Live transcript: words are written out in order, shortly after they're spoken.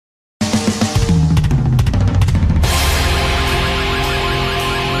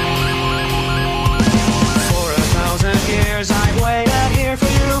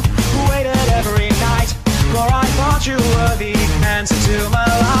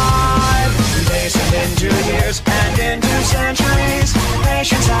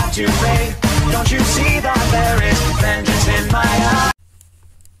to pay. Don't you see that there is vengeance in my eyes?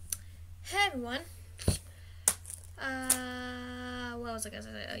 Hey everyone. What was I gonna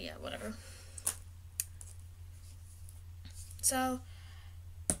say? Oh yeah, whatever. So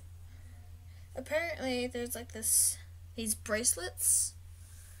apparently there's like these bracelets.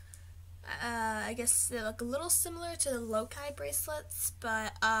 I guess they look a little similar to the Lokai bracelets,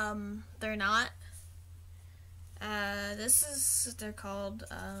 but they're not. They're called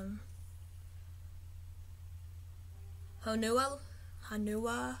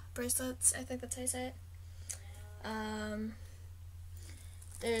Honua Bracelets, I think that's how you say it.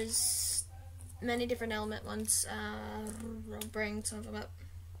 There's many different element ones. I'll bring some of them up.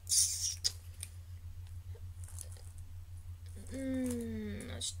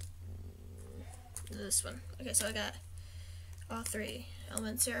 This one. Okay, so I got all three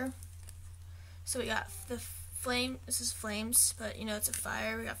elements here. So we got the flame. This is flames, but you know it's a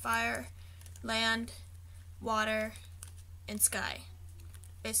fire. We got fire, land, water, and sky.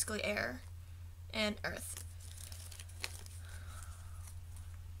 Basically air and earth.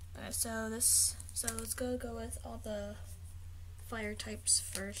 Alright, so let's go with all the fire types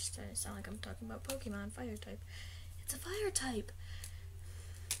first. I sound like I'm talking about Pokemon fire type. It's a fire type.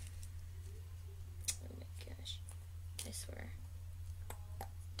 Oh my gosh. I swear.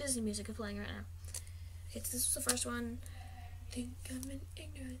 Disney music is playing right now. Okay, so this was the first one. Think I'm an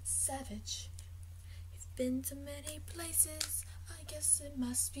ignorant savage. You've been to many places. I guess it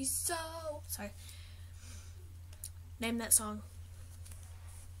must be so. Sorry. Name that song.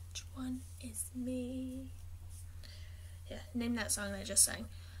 Which one is me? Yeah, name that song that I just sang.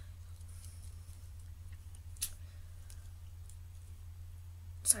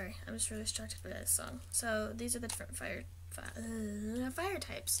 Sorry, I'm just really distracted by that song. So these are the different fire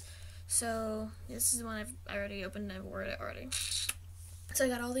types. So this is the one I already opened and I've ordered it already. So I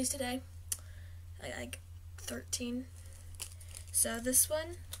got all these today. I got like 13. So this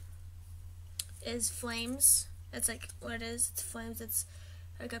one is flames. That's like what it is. It's flames. It's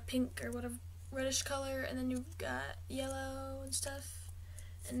like a pink or whatever reddish color, and then you've got yellow and stuff.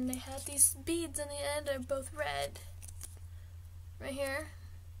 And they have these beads on the end. They're both red. Right here.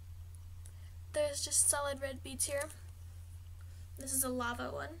 There's just solid red beads here. This is a lava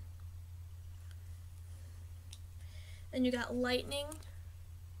one. Then you got lightning.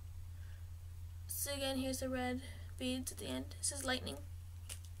 So again, here's the red beads at the end. This is lightning.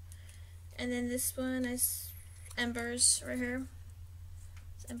 And then this one is embers right here.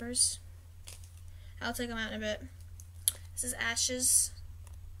 It's embers. I'll take them out in a bit. This is ashes.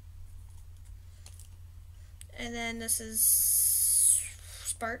 And then this is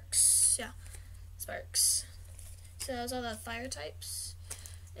sparks. Yeah, sparks. So those are the fire types.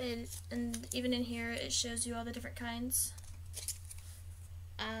 And even in here, it shows you all the different kinds.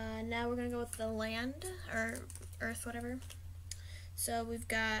 Now we're going to go with the land, or earth, whatever. So we've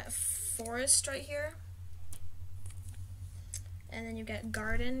got forest right here. And then you've got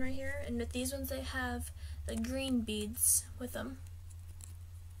garden right here. And with these ones, they have the green beads with them.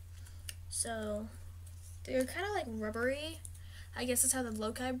 So they're kind of like rubbery. I guess that's how the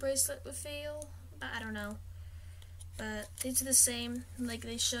Lokai bracelet would feel. But I don't know. But these are the same. Like,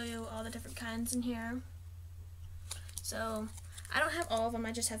 they show you all the different kinds in here. So I don't have all of them.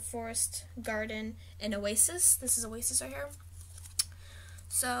 I just have forest, garden, and oasis. This is oasis right here.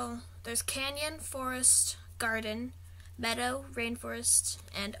 So there's canyon, forest, garden, meadow, rainforest,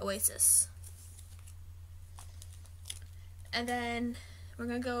 and oasis. And then we're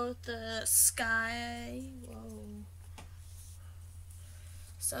going to go with the sky. Whoa.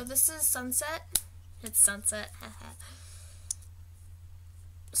 So this is sunset. It's sunset.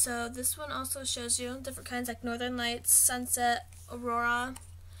 So this one also shows you different kinds like northern lights, sunset, aurora,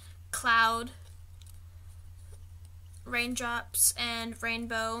 cloud, raindrops, and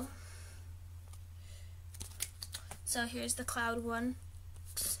rainbow. So here's the cloud one.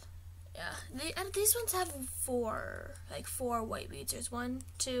 Yeah, these ones have four white beads. There's 1,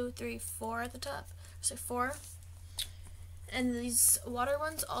 2, 3, 4 at the top. So 4. And these water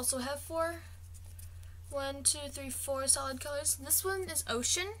ones also have 4. 1, 2, 3, 4 solid colors. This one is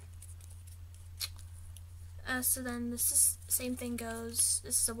ocean. So then this is same thing goes.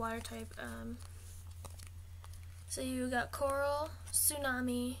 This is a water type. So you got coral,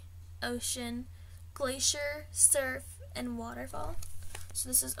 tsunami, ocean, glacier, surf, and waterfall. So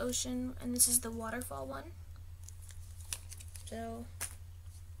this is ocean, and this is the waterfall one. So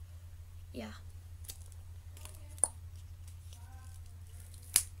yeah.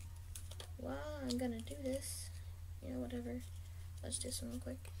 Wow, I'm gonna do this. You know, whatever. Let's do some real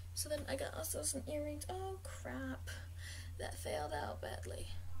quick. So then I got also some earrings. Oh crap. That failed out badly.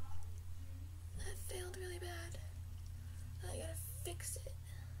 That failed really bad. I gotta fix it.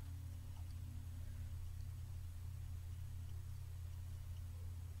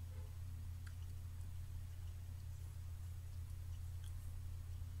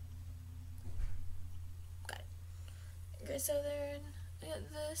 Got it. Okay, so there, I got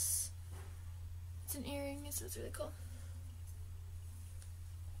this. It's an earring, so it's really cool.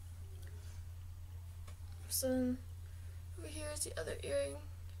 So over here is the other earring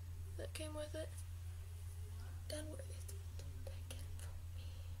that came with it. Don't worry, don't take it from me.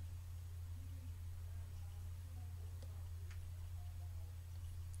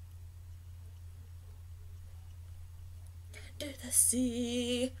 To the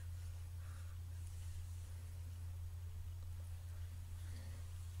sea.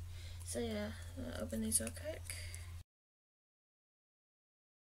 So yeah, I'll open these real quick.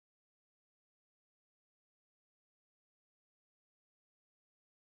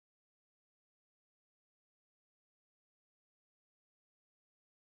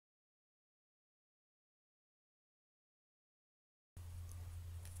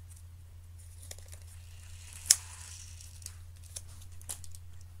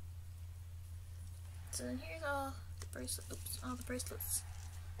 So then here's all the bracelets. Oops, all the bracelets.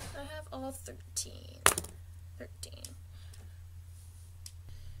 I have all 13.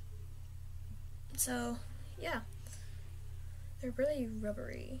 So yeah, they're really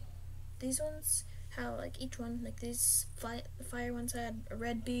rubbery. These ones have like each one, like these the fire ones had a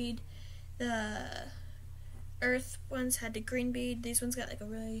red bead. The earth ones had the green bead. These ones got like a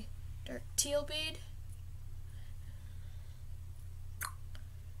really dark teal bead.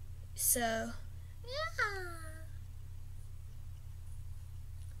 So yeah.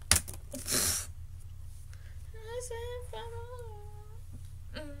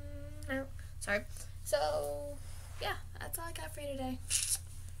 No, sorry. So yeah, that's all I got for you today.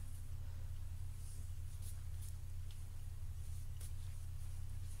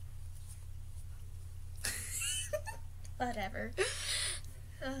 Whatever.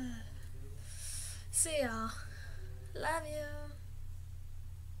 See y'all. Love you.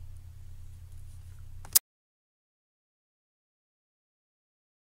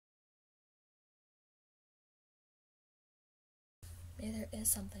 Maybe there is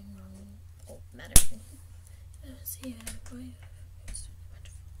something wrong. Oh, matter. See, wonderful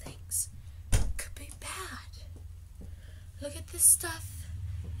things could be bad. Look at this stuff.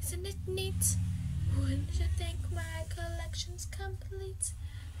 Isn't it neat? Wouldn't you think my collection's complete?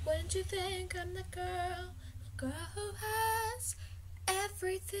 Wouldn't you think I'm the girl who has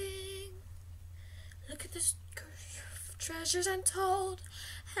everything? Look at this treasures untold.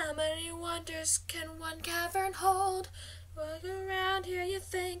 How many wonders can one cavern hold? Look around here, you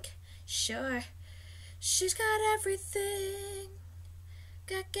think, sure, she's got everything.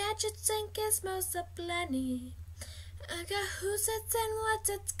 Got gadgets and gizmos aplenty. I got who's it's and what's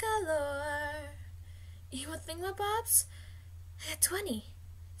it's galore. You want thingamabobs? I got 20.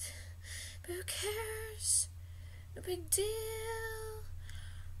 But who cares? No big deal.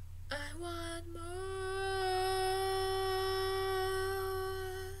 I want more.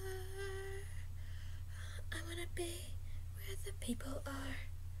 I wanna be where the people are.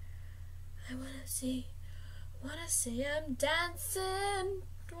 I wanna see I'm dancing,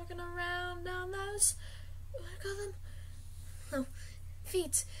 walking around down those, what do I call them? No,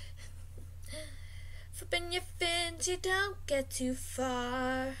 feet. Flipping your fins, you don't get too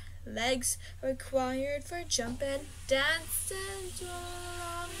far. Legs are required for jumping, dancing.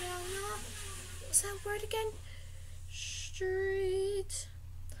 What's that word again? Street.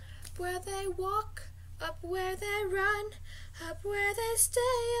 Where they walk, up where they run, up where they stay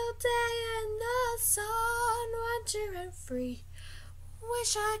all day in the sun, wandering free.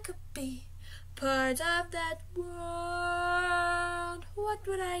 Wish I could be part of that world. What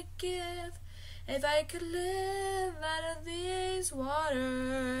would I give if I could live out of these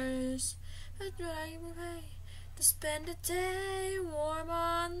waters? What would I pay to spend a day warm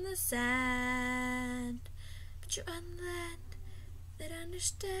on the sand? But you're on land that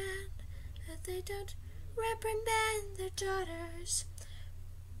understand that they don't reprimand their daughters.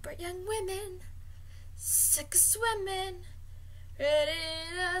 Bright young women, sick of swimming, ready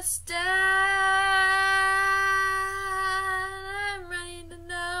to stand. I'm ready to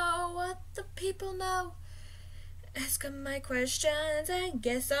know what the people know. Ask them my questions and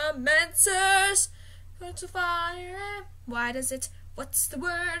get some answers. Put the fire, why does it, what's the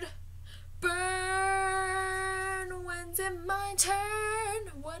word? Burn, when's it my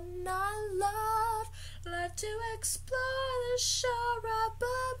turn? Wouldn't I love to explore the shore up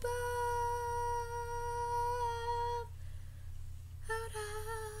above? Out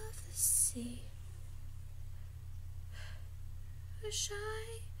of the sea.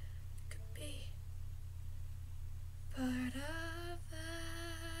 shy.